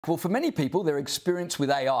Well, for many people, their experience with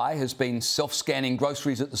AI has been self-scanning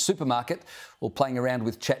groceries at the supermarket or playing around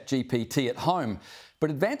with ChatGPT at home. But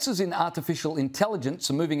advances in artificial intelligence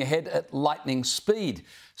are moving ahead at lightning speed.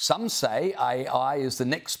 Some say AI is the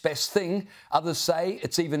next best thing. Others say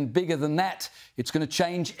it's even bigger than that. It's going to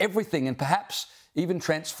change everything and perhaps even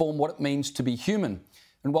transform what it means to be human.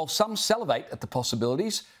 And while some salivate at the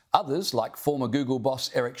possibilities, others, like former Google boss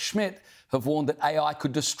Eric Schmidt, have warned that AI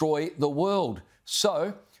could destroy the world.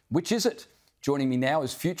 So, which is it? Joining me now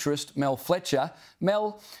is Futurist Mal Fletcher.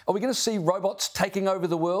 Mel, are we going to see robots taking over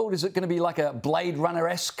the world? Is it going to be like a Blade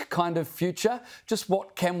Runner-esque kind of future? Just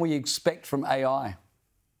what can we expect from AI?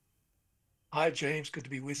 Hi, James. Good to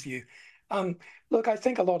be with you. Look, I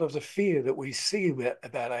think a lot of the fear that we see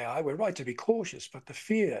about AI, we're right to be cautious, but the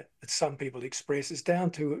fear that some people express is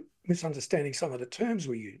down to misunderstanding some of the terms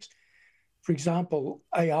we use. For example,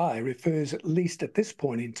 AI refers, at least at this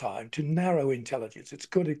point in time, to narrow intelligence. It's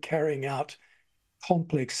good at carrying out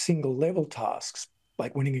complex single-level tasks,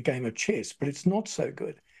 like winning a game of chess, but it's not so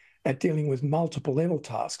good at dealing with multiple-level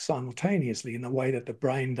tasks simultaneously in the way that the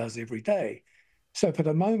brain does every day. So for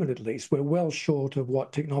the moment, at least, we're well short of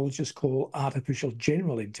what technologists call artificial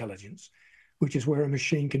general intelligence, which is where a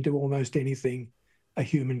machine can do almost anything a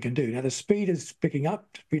human can do. Now, the speed is picking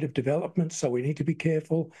up, speed of development, so we need to be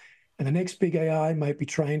careful. And the next big AI might be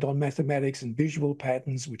trained on mathematics and visual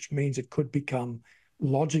patterns, which means it could become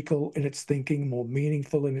logical in its thinking, more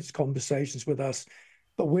meaningful in its conversations with us.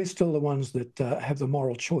 But we're still the ones that have the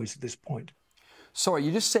moral choice at this point. Sorry,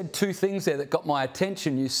 you just said two things there that got my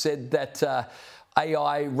attention. You said that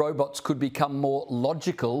AI robots could become more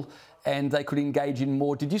logical and they could engage in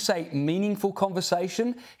more, did you say meaningful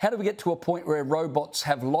conversation? How do we get to a point where robots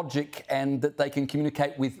have logic and that they can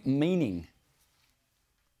communicate with meaning?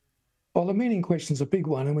 Well, the meaning question is a big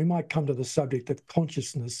one, and we might come to the subject of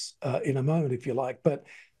consciousness in a moment, if you like. But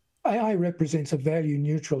AI represents a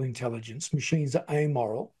value-neutral intelligence. Machines are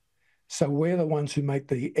amoral, so we're the ones who make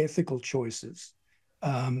the ethical choices.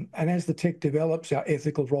 And as the tech develops, our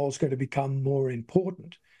ethical role is going to become more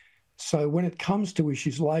important. So when it comes to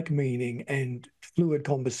issues like meaning and fluid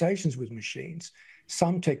conversations with machines,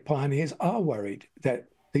 some tech pioneers are worried that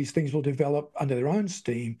these things will develop under their own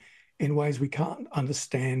steam in ways we can't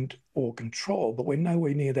understand or control, but we're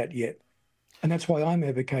nowhere near that yet. And that's why I'm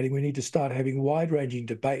advocating we need to start having wide-ranging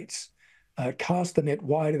debates, cast the net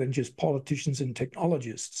wider than just politicians and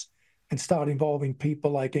technologists, and start involving people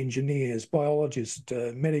like engineers, biologists,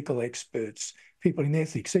 medical experts, people in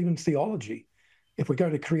ethics, even theology. If we're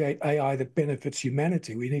going to create AI that benefits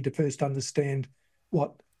humanity, we need to first understand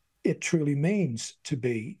what it truly means to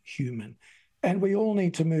be human. And we all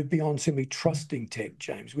need to move beyond simply trusting tech,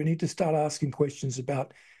 James. We need to start asking questions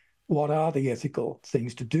about what are the ethical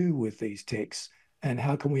things to do with these techs and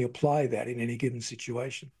how can we apply that in any given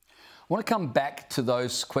situation. I want to come back to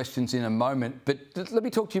those questions in a moment, but let me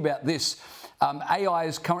talk to you about this. AI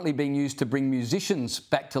is currently being used to bring musicians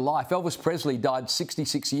back to life. Elvis Presley died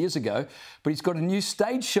 66 years ago, but he's got a new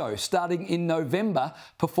stage show starting in November,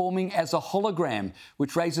 performing as a hologram,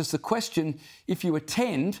 which raises the question, if you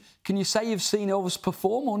attend, can you say you've seen Elvis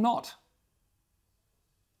perform or not?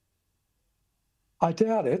 I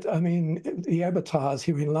doubt it. I mean, the avatars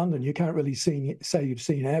here in London, you can't really say you've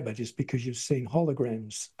seen ABBA just because you've seen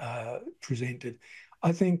holograms presented.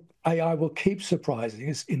 I think AI will keep surprising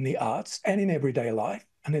us in the arts and in everyday life,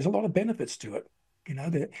 and there's a lot of benefits to it. You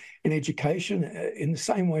know, in education, in the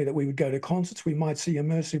same way that we would go to concerts, we might see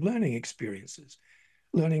immersive learning experiences.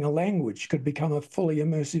 Learning a language could become a fully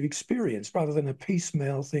immersive experience rather than a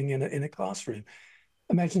piecemeal thing in a classroom.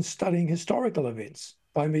 Imagine studying historical events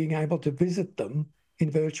by being able to visit them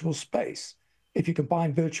in virtual space. If you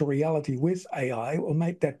combine virtual reality with AI, it will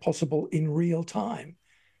make that possible in real time.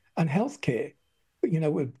 And healthcare, you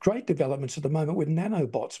know, with great developments at the moment with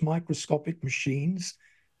nanobots, microscopic machines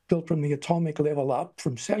built from the atomic level up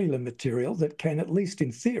from cellular material that can, at least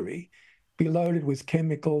in theory, be loaded with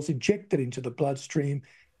chemicals injected into the bloodstream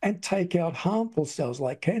and take out harmful cells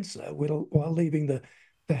like cancer while leaving the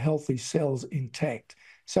healthy cells intact.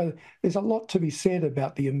 So there's a lot to be said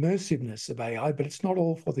about the immersiveness of AI, but it's not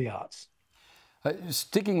all for the arts.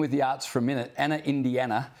 Sticking with the arts for a minute, Anna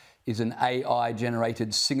Indiana is an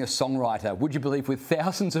AI-generated singer-songwriter. Would you believe, with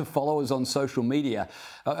thousands of followers on social media?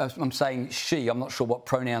 I'm saying she, I'm not sure what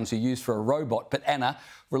pronouns you use for a robot, but Anna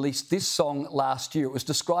released this song last year. It was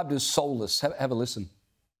described as soulless. Have a listen.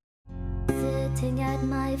 Sitting at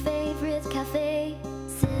my favorite cafe,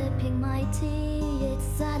 sipping my tea, it's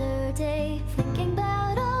Saturday, thinking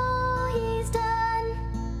about all he's done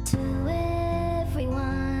to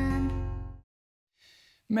everyone.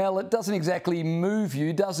 Mel, it doesn't exactly move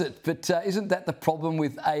you, does it? But isn't that the problem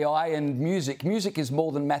with AI and music? Music is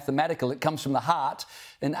more than mathematical. It comes from the heart,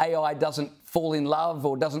 and AI doesn't fall in love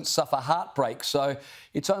or doesn't suffer heartbreak. So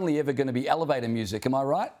it's only ever going to be elevator music. Am I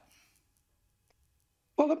right?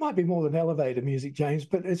 Well, it might be more than elevator music, James,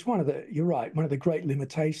 but it's you're right, one of the great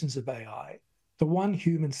limitations of AI. The one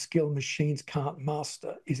human skill machines can't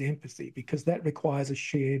master is empathy, because that requires a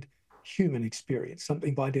shared human experience,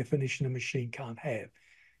 something by definition a machine can't have.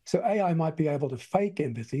 So AI might be able to fake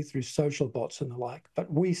empathy through social bots and the like,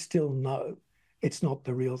 but we still know it's not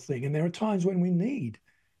the real thing. And there are times when we need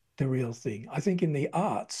the real thing. I think in the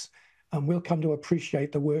arts, we'll come to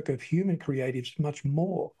appreciate the work of human creatives much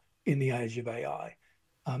more in the age of AI.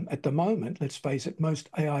 At the moment, let's face it, most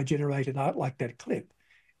AI-generated art, like that clip,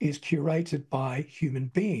 is curated by human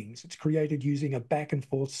beings. It's created using a back and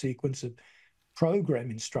forth sequence of program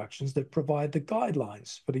instructions that provide the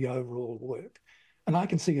guidelines for the overall work. And I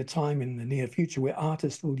can see a time in the near future where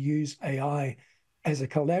artists will use AI as a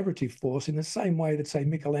collaborative force in the same way that, say,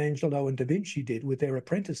 Michelangelo and Da Vinci did with their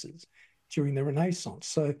apprentices during the Renaissance.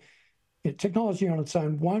 So technology on its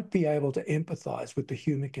own won't be able to empathize with the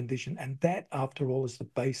human condition, and that, after all, is the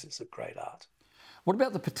basis of great art. What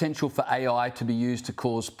about the potential for AI to be used to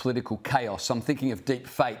cause political chaos? I'm thinking of deep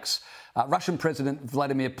fakes. Russian President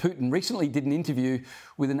Vladimir Putin recently did an interview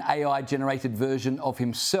with an AI-generated version of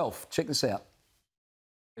himself. Check this out.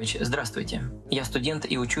 Здравствуйте. Я студент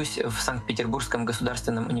и учусь в Санкт-Петербургском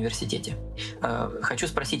государственном университете. Хочу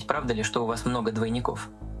спросить, правда ли, что у вас много двойников?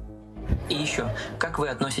 И еще, как вы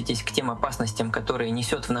относитесь к тем опасностям, которые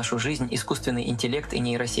несет в нашу жизнь искусственный интеллект и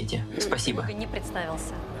нейросети? Спасибо. Не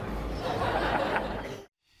представился.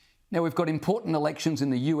 Now, we've got important elections in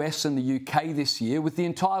the US and the UK this year. With the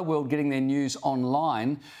entire world getting their news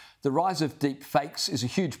online, the rise of deep fakes is a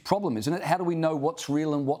huge problem, isn't it? How do we know what's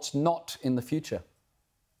real and what's not in the future?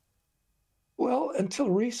 Well,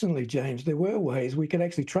 until recently, James, there were ways we could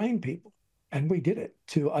actually train people, and we did it,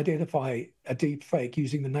 to identify a deep fake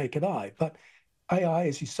using the naked eye. But AI,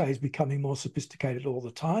 as you say, is becoming more sophisticated all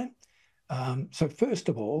the time. So first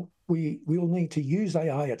of all, we will need to use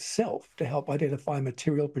AI itself to help identify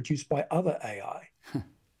material produced by other AI.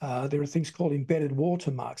 There are things called embedded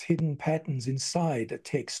watermarks, hidden patterns inside a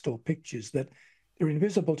text or pictures that are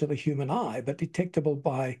invisible to the human eye, but detectable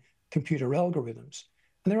by computer algorithms.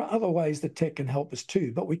 And there are other ways that tech can help us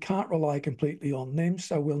too, but we can't rely completely on them.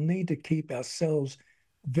 So we'll need to keep ourselves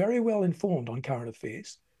very well informed on current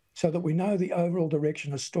affairs so that we know the overall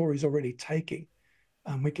direction a story is already taking.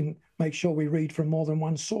 We can make sure we read from more than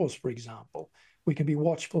one source, for example. We can be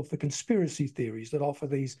watchful for conspiracy theories that offer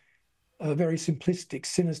these very simplistic,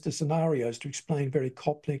 sinister scenarios to explain very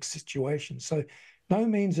complex situations. So no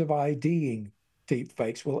means of IDing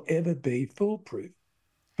deepfakes will ever be foolproof.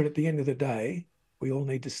 But at the end of the day, we all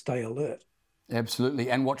need to stay alert.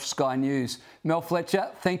 Absolutely, and watch Sky News. Mal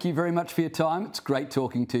Fletcher, thank you very much for your time. It's great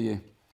talking to you.